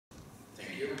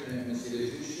Monsieur le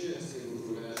Juge. Est-ce que vous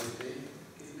voulez ajouter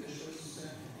quelque chose?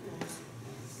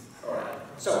 All right.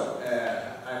 So,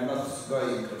 I'm not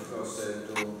going, of course,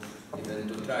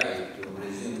 to try to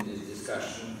resume this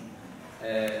discussion.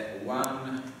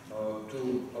 One or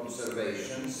two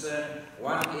observations.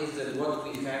 One is that what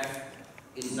we have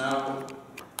is now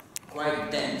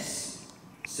quite dense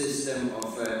system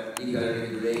of legal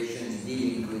regulations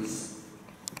dealing with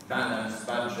balanced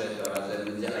budget, or rather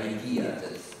with the idea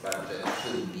that budget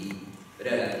should be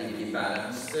relatively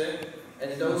balanced,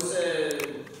 and those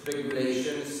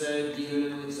regulations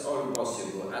deal with all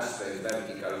possible aspects,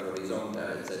 vertical,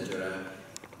 horizontal, etc.,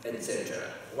 etc.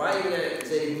 While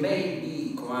they may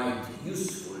be quite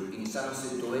useful in some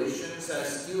situations, I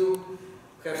still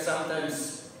have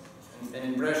sometimes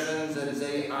an impression that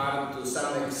they are to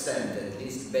some extent at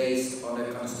least based on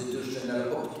a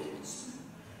constitutional optimism.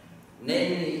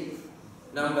 Namely,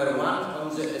 number one,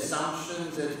 on the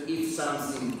assumption that if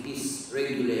something is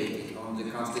regulated on the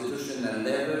constitutional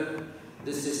level,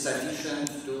 this is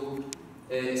sufficient to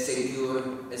secure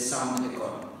a sound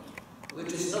economy,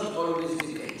 which is not always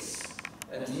the case.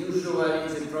 And usually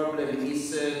the problem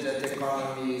is that the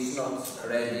economy is not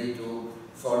ready to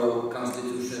follow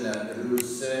constitutional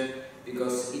rules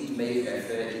because it may have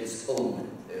its own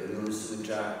rules which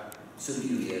are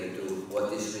superior to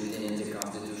what is written in the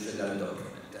constitutional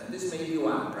document. And this may be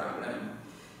one problem.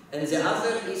 And the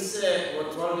other is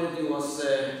what already was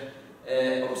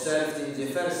observed in the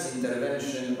first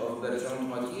intervention of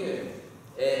Bertrand Moitié,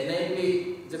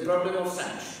 namely the problem of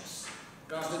sanctions.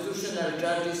 Constitutional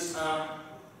judges are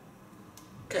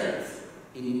careful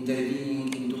in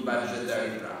intervening into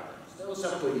budgetary problems. Those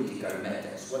are political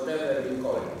matters, whatever we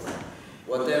call it,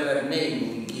 whatever name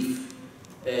we give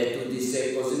to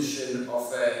this position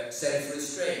of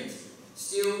self-restraint.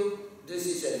 Still, this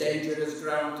is a dangerous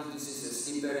ground, this is a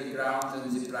slippery ground,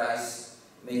 and the price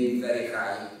may be very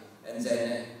high, and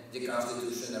then the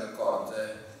Constitutional Court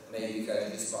may be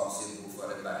held responsible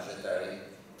for a budgetary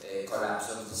collapse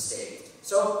of the state.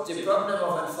 So the problem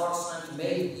of enforcement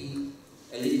may be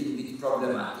a little bit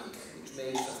problematic, which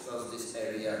makes, of course, this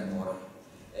area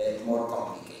more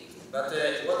complicated. But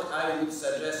what I would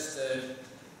suggest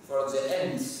for the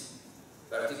end,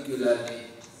 particularly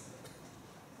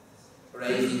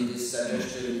raising this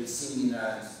suggestion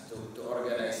similar to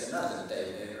organize another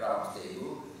round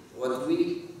table, what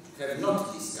we have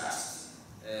not discussed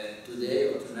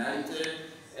today or tonight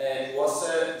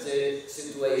was the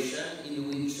situation in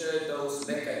which those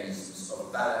mechanisms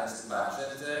of balanced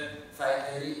budget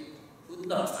finally would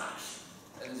not function,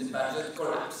 and the budget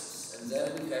collapses, and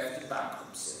then we have the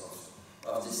bankruptcy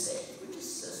of the state, which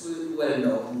is, as we well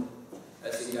know, I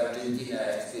think Argentina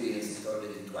experienced it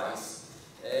already twice.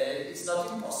 It's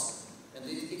not impossible, and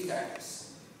it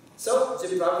happens. So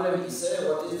the problem is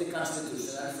what is the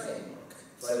constitutional framework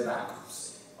for a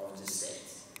bankruptcy of the state?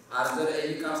 Are there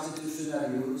any constitutional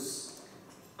rules?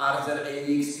 Are there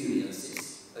any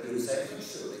experiences? Rules are not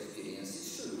sure,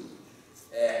 experiences should be.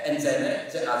 And then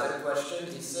the other question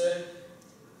is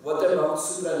what about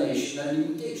supranational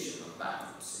limitation of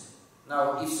bankruptcy?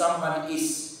 Now, if someone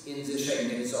is in the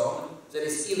Schengen zone, there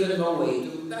is even no way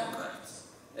to bankrupt.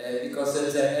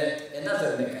 Because then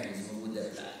another mechanism would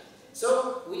apply.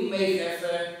 So we may have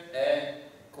a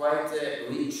quite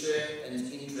rich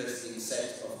and interesting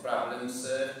set of problems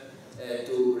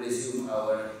to resume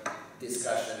our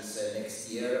discussions next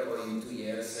year or in 2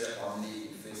 years, only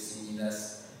if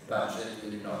Simila's budget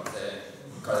will not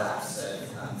collapse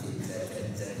until that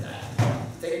time.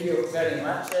 Thank you very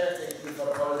much. Thank you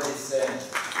for all these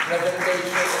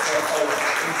presentations, for all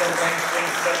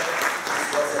interventions.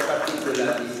 It was a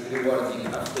particularly rewarding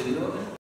afternoon.